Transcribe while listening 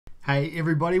Hey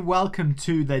everybody, welcome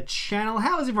to the channel.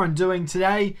 How is everyone doing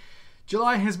today?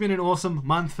 July has been an awesome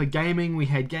month for gaming. We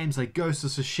had games like Ghost of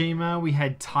Tsushima, we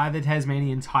had Ty the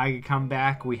Tasmanian Tiger come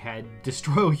back, we had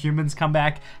Destroy All Humans come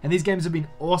back, and these games have been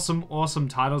awesome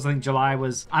titles. I think July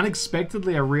was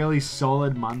unexpectedly a really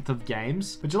solid month of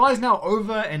games. But July is now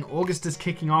over and August is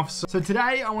kicking off. So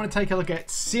today I want to take a look at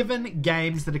 7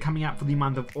 games that are coming out for the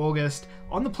month of August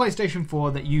on the PlayStation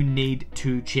 4 that you need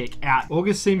to check out.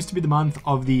 August seems to be the month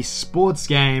of the sports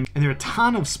game, and there are a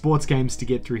ton of sports games to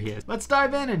get through here. Let's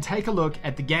dive in and take a look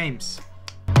at the games.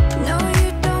 No,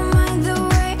 you don't mind the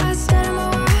way I said my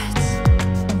words.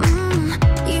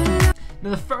 Now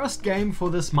the first game for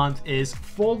this month is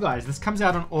Fall Guys. This comes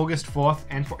out on August 4th,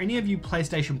 and for any of you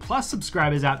PlayStation Plus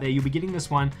subscribers out there, you'll be getting this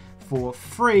one for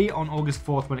free on August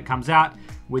 4th when it comes out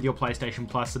with your PlayStation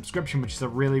Plus subscription, which is a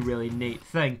really neat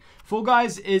thing. Fall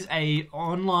Guys is a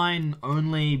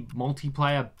online-only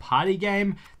multiplayer party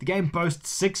game. The game boasts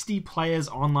 60 players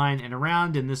online and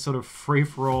around in this sort of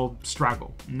free-for-all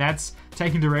struggle. And that's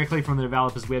taken directly from the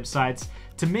developers' websites.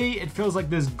 To me, it feels like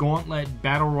this gauntlet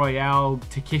battle royale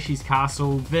Takeshi's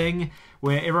Castle thing,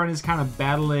 where everyone is kind of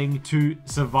battling to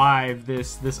survive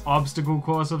this obstacle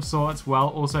course of sorts while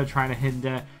also trying to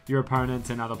hinder your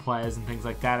opponents and other players and things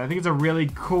like that. I think it's a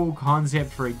really cool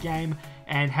concept for a game,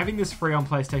 and having this free on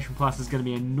PlayStation Plus is going to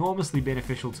be enormously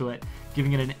beneficial to it,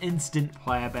 giving it an instant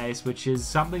player base, which is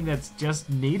something that's just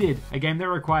needed. A game that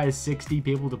requires 60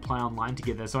 people to play online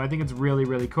together, so I think it's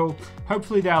really cool.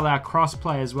 Hopefully they allow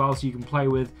cross-play as well, so you can play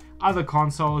with other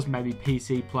consoles, maybe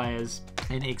PC players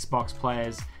and Xbox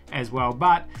players as well.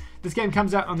 But this game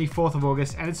comes out on the 4th of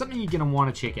August, and it's something you're going to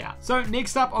want to check out. So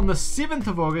next up on the 7th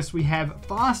of August, we have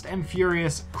Fast and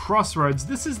Furious Crossroads.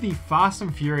 This is the Fast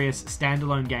and Furious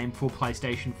standalone game for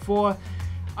PlayStation 4.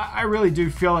 I really do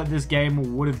feel like this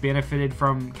game would have benefited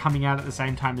from coming out at the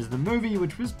same time as the movie,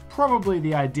 which was probably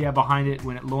the idea behind it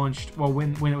when it launched, well,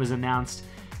 when it was announced.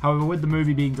 However, with the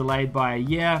movie being delayed by a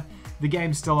year, the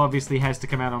game still obviously has to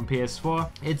come out on PS4.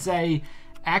 It's a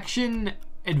action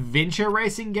adventure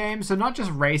racing game, so not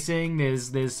just racing,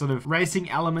 there's sort of racing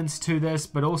elements to this,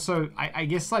 but also I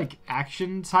guess like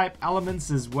action type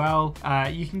elements as well.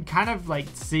 You can kind of like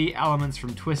see elements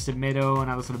from Twisted Metal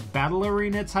and other sort of battle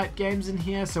arena type games in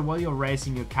here, so while you're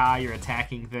racing your car, you're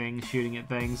attacking things, shooting at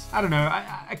things. I don't know,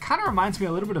 it kind of reminds me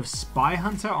a little bit of Spy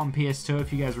Hunter on PS2,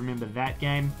 if you guys remember that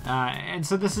game. And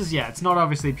so this is, yeah, it's not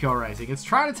obviously pure racing. It's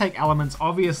trying to take elements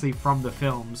obviously from the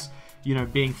films, you know,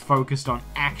 being focused on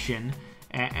action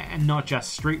and not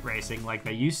just street racing like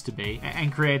they used to be,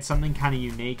 and create something kind of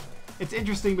unique. It's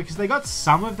interesting because they got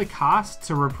some of the cast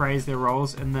to reprise their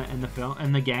roles in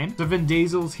the game. So Vin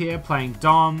Diesel's here playing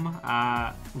Dom,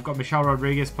 we've got Michelle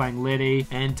Rodriguez playing Letty,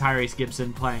 and Tyrese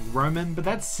Gibson playing Roman, but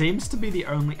that seems to be the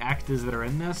only actors that are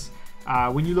in this.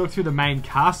 When you look through the main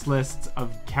cast lists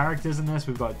of characters in this,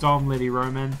 we've got Dom, Letty,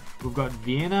 Roman, we've got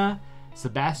Vienna,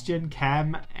 Sebastian,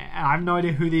 Cam, and I have no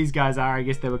idea who these guys are. I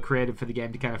guess they were created for the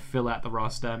game to kind of fill out the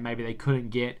roster. Maybe they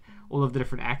couldn't get all of the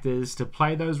different actors to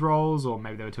play those roles, or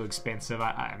maybe they were too expensive.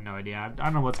 I have no idea. I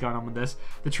don't know what's going on with this.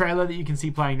 The trailer that you can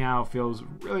see playing now feels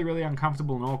really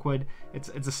uncomfortable and awkward. It's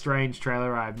a strange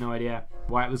trailer. I have no idea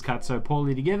why it was cut so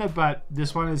poorly together, but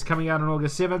this one is coming out on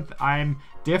August 7th. I'm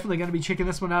definitely going to be checking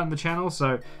this one out on the channel,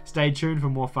 so stay tuned for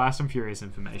more Fast and Furious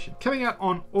information. Coming out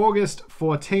on August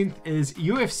 14th is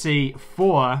UFC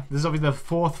 4. This is obviously the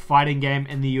 4th fighting game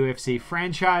in the UFC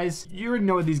franchise. You already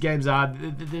know what these games are.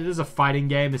 This is a fighting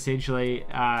game, essentially,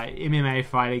 MMA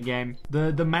fighting game.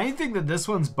 The main thing that this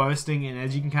one's boasting, and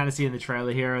as you can kind of see in the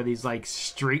trailer here, are these like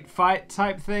street fight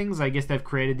type things. I guess they've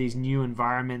created these new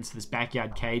environments, this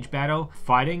backyard cage battle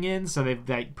fighting in, so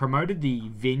they've promoted the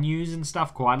venues and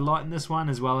stuff quite a lot in this one,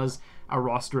 as well as a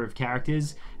roster of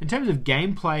characters. In terms of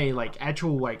gameplay, like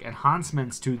actual like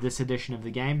enhancements to this edition of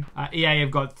the game, EA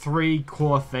have got 3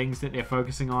 core things that they're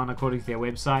focusing on according to their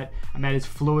website, and that is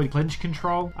fluid clinch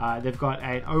control. They've got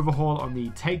an overhaul on the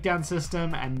takedown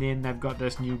system, and then they've got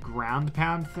this new ground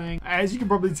pound thing. As you can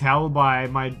probably tell by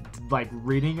my like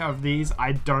reading of these,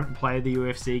 I don't play the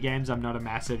UFC games. I'm not a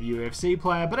massive UFC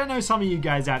player, but I know some of you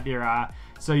guys out there are,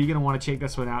 so you're going to want to check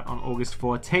this one out on August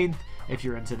 14th if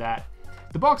you're into that.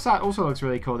 The box art also looks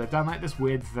really cool. They've done like this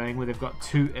weird thing where they've got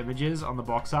 2 images on the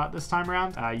box art this time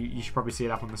around. You should probably see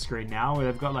it up on the screen now, where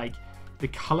they've got like the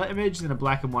color image and a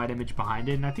black and white image behind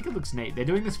it, and I think it looks neat. They're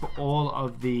doing this for all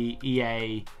of the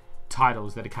EA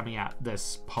titles that are coming out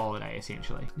this holiday,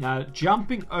 essentially. Now,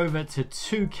 jumping over to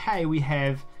 2K, we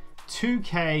have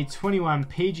 2K21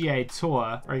 PGA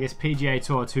Tour, or I guess PGA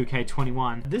Tour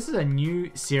 2K21. This is a new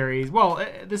series. Well,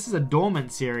 this is a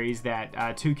dormant series that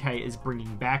 2K is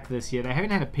bringing back this year. They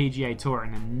haven't had a PGA Tour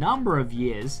in a number of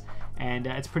years, and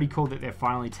it's pretty cool that they're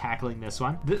finally tackling this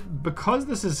one. Because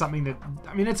this is something that,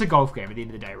 I mean, it's a golf game at the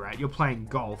end of the day, right? You're playing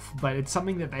golf, but it's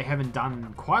something that they haven't done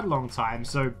in quite a long time,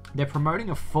 so they're promoting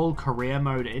a full career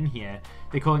mode in here.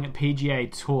 They're calling it PGA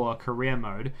Tour Career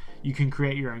Mode. You can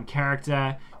create your own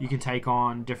character, you can take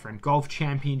on different golf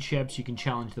championships, you can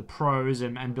challenge the pros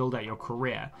and build out your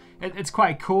career. It's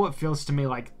quite cool. It feels to me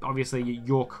like, obviously,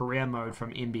 your career mode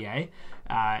from NBA.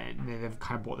 They've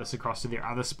kind of brought this across to their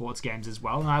other sports games as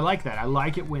well, and I like that. I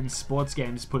like it when sports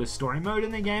games put a story mode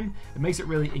in their game. It makes it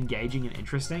really engaging and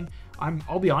interesting.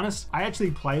 I'll be honest, I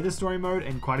actually play the story mode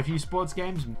in quite a few sports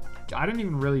games. I don't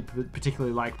even really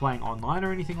particularly like playing online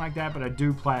or anything like that, but I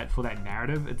do play it for that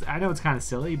narrative. I know it's kind of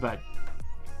silly, but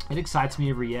it excites me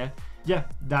every year. Yeah,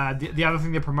 the other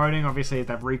thing they're promoting, obviously, is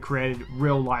they've recreated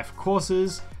real-life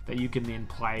courses that you can then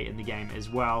play in the game as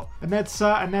well. And that's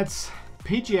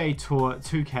PGA Tour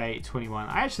 2K21.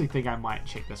 I actually think I might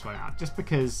check this one out, just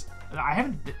because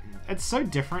it's so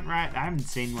different, right? I haven't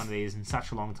seen one of these in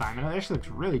such a long time, and it actually looks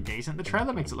really decent. The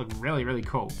trailer makes it look really, really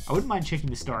cool. I wouldn't mind checking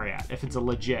the story out if it's a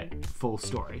legit full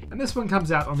story. And this one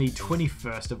comes out on the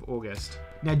 21st of August.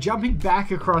 Now, jumping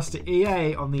back across to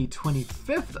EA on the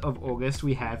 25th of August,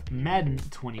 we have Madden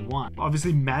 21.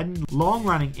 Obviously, Madden,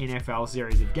 long-running NFL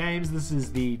series of games. This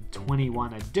is the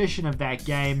 21 edition of that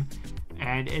game,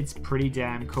 and it's pretty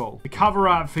damn cool. The cover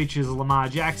art features Lamar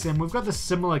Jackson. We've got the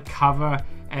similar cover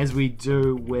as we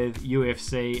do with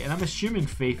UFC, and I'm assuming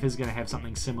FIFA is going to have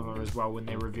something similar as well when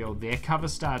they reveal their cover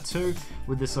star too,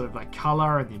 with this sort of like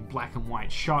color and then black and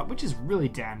white shot, which is really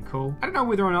damn cool. I don't know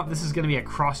whether or not this is going to be a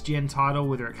cross-gen title,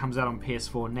 whether it comes out on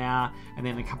PS4 now, and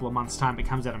then in a couple of months' time it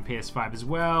comes out on PS5 as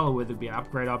well, or whether it'll be an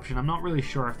upgrade option. I'm not really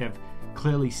sure if they've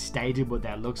clearly stated what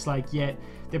that looks like yet.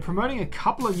 They're promoting a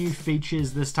couple of new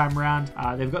features this time around.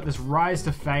 They've got this Rise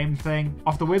to Fame thing.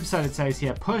 Off the website it says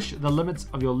here, push the limits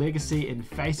of your legacy in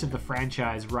face of the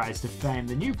franchise Rise to Fame.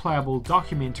 The new playable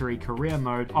documentary career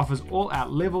mode offers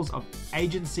all-out levels of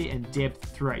agency and depth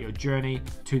throughout your journey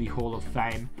to the Hall of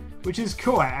Fame, which is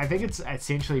cool. I think it's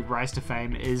essentially Rise to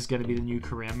Fame is going to be the new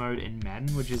career mode in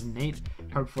Madden, which is neat.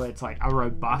 Hopefully it's like a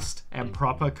robust and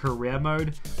proper career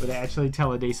mode where they actually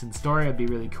tell a decent story. It'd be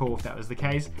really cool if that was the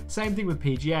case. Same thing with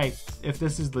PGA. If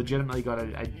this has legitimately got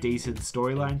a decent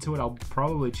storyline to it, I'll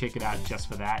probably check it out just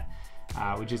for that.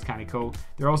 Which is kind of cool.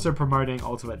 They're also promoting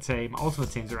Ultimate Team.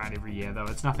 Ultimate Team's around every year though,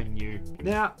 it's nothing new.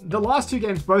 Now, the last two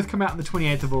games both come out on the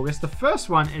 28th of August. The first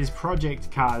one is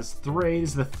Project Cars 3.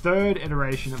 This is the third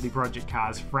iteration of the Project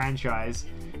Cars franchise.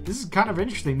 This is kind of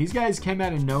interesting. These guys came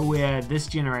out of nowhere this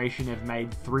generation, have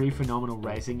made 3 phenomenal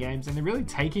racing games, and they're really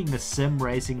taking the sim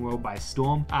racing world by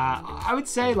storm. I would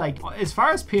say, like, as far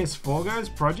as PS4 goes,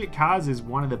 Project Cars is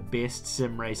one of the best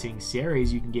sim racing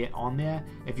series you can get on there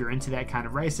if you're into that kind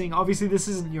of racing. Obviously, this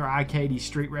isn't your arcadey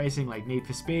street racing like Need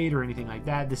for Speed or anything like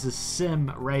that. This is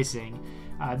sim racing.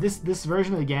 This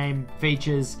version of the game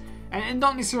features, and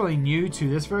not necessarily new to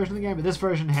this version of the game, but this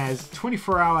version has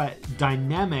 24-hour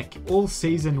dynamic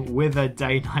all-season weather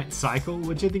day-night cycle,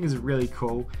 which I think is really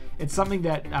cool. It's something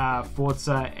that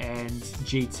Forza and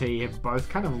GT have both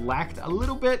kind of lacked a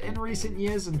little bit in recent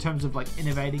years in terms of like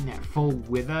innovating that full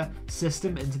weather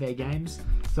system into their games.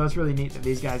 So it's really neat that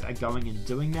these guys are going and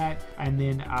doing that. And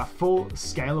then full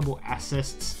scalable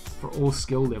assists for all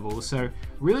skill levels. So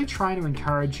really trying to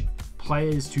encourage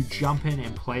players to jump in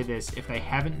and play this if they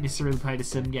haven't necessarily played a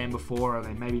sim game before, or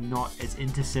they maybe not as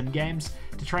into sim games,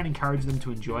 to try and encourage them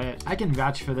to enjoy it. I can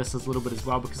vouch for this a little bit as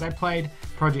well because I played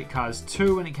Project Cars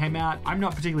 2 when it came out. I'm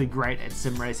not particularly great at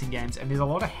sim racing games, and there's a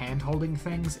lot of hand-holding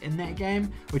things in that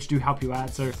game which do help you out,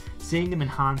 so seeing them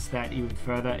enhance that even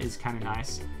further is kind of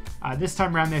nice. This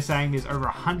time around they're saying there's over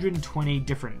 120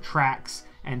 different tracks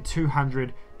and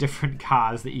 200 different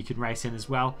cars that you can race in as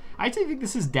well. I actually think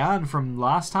this is down from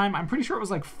last time. I'm pretty sure it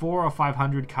was like 400 or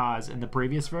 500 cars in the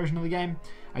previous version of the game.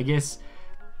 I guess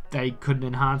they couldn't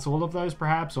enhance all of those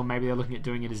perhaps, or maybe they're looking at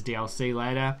doing it as DLC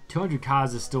later. 200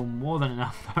 cars is still more than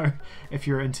enough though if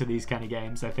you're into these kind of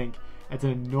games. I think it's an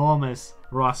enormous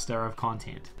roster of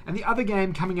content. And the other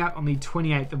game coming out on the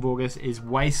 28th of August is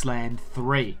Wasteland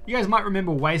 3. You guys might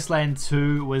remember Wasteland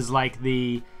 2 was like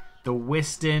the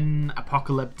Western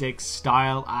apocalyptic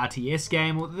style RTS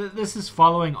game. Well, this is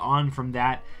following on from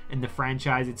that in the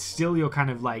franchise. It's still your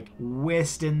kind of like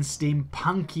Western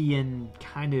steampunky and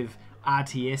kind of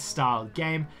RTS style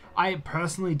game. I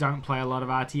personally don't play a lot of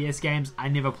RTS games. I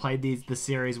never played the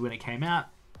series when it came out.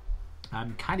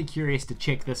 I'm kind of curious to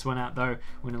check this one out though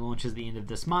when it launches the end of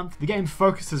this month. The game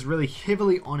focuses really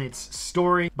heavily on its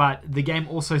story, but the game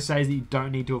also says that you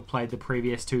don't need to have played the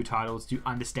previous 2 titles to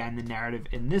understand the narrative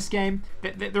in this game.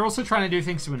 They're also trying to do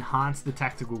things to enhance the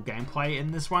tactical gameplay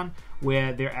in this one,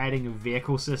 where they're adding a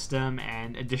vehicle system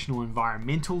and additional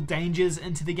environmental dangers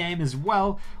into the game as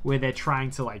well, where they're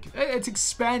trying to it's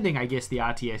expanding, I guess, the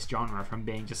RTS genre from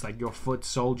being just like your foot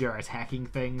soldier attacking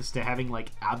things to having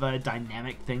like other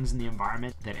dynamic things in the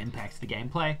environment that impact the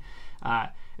gameplay.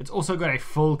 It's also got a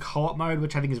full co-op mode,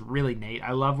 which I think is really neat.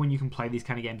 I love when you can play these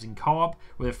kind of games in co-op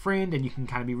with a friend and you can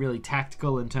kind of be really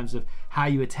tactical in terms of how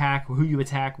you attack, who you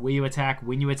attack, where you attack,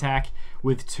 when you attack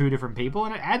with 2 different people,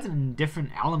 and it adds a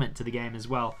different element to the game as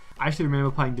well. I actually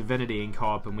remember playing Divinity in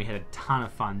co-op and we had a ton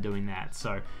of fun doing that,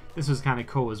 so this was kind of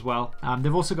cool as well.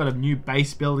 They've also got a new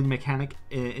base building mechanic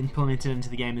implemented into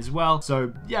the game as well.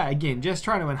 So yeah, again, just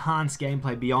trying to enhance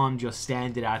gameplay beyond your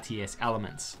standard RTS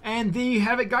elements. And there you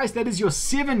have it, guys. That is your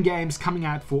 7 games coming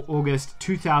out for August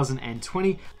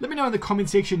 2020. Let me know in the comment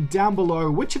section down below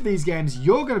which of these games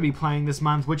you're going to be playing this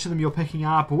month, which of them you're picking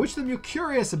up, or which of them you're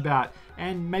curious about,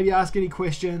 and maybe ask any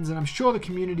questions, and I'm sure the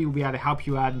community will be able to help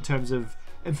you out in terms of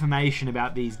information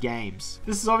about these games.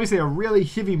 This is obviously a really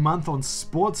heavy month on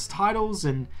sports titles,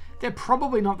 and they're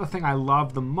probably not the thing I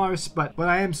love the most, but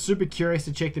I am super curious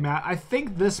to check them out. I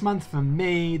think this month for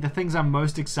me, the things I'm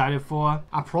most excited for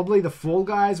are probably the Fall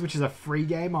Guys, which is a free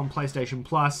game on PlayStation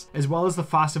Plus, as well as the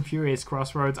Fast and Furious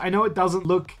Crossroads. I know it doesn't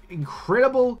look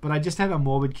incredible, but I just have a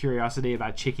morbid curiosity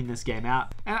about checking this game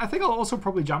out. And I think I'll also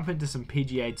probably jump into some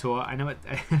PGA Tour. I know it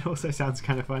also sounds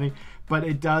kind of funny, but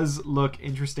it does look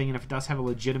interesting, and if it does have a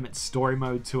legitimate story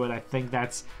mode to it, I think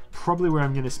that's probably where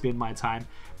I'm going to spend my time.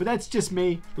 But that's just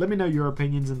me. Let me know your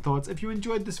opinions and thoughts. If you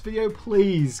enjoyed this video,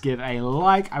 please give a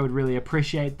like. I would really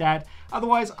appreciate that.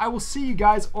 Otherwise, I will see you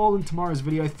guys all in tomorrow's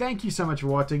video. Thank you so much for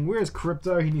watching. Where's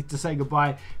Crypto? He needs to say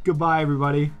goodbye. Goodbye,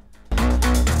 everybody.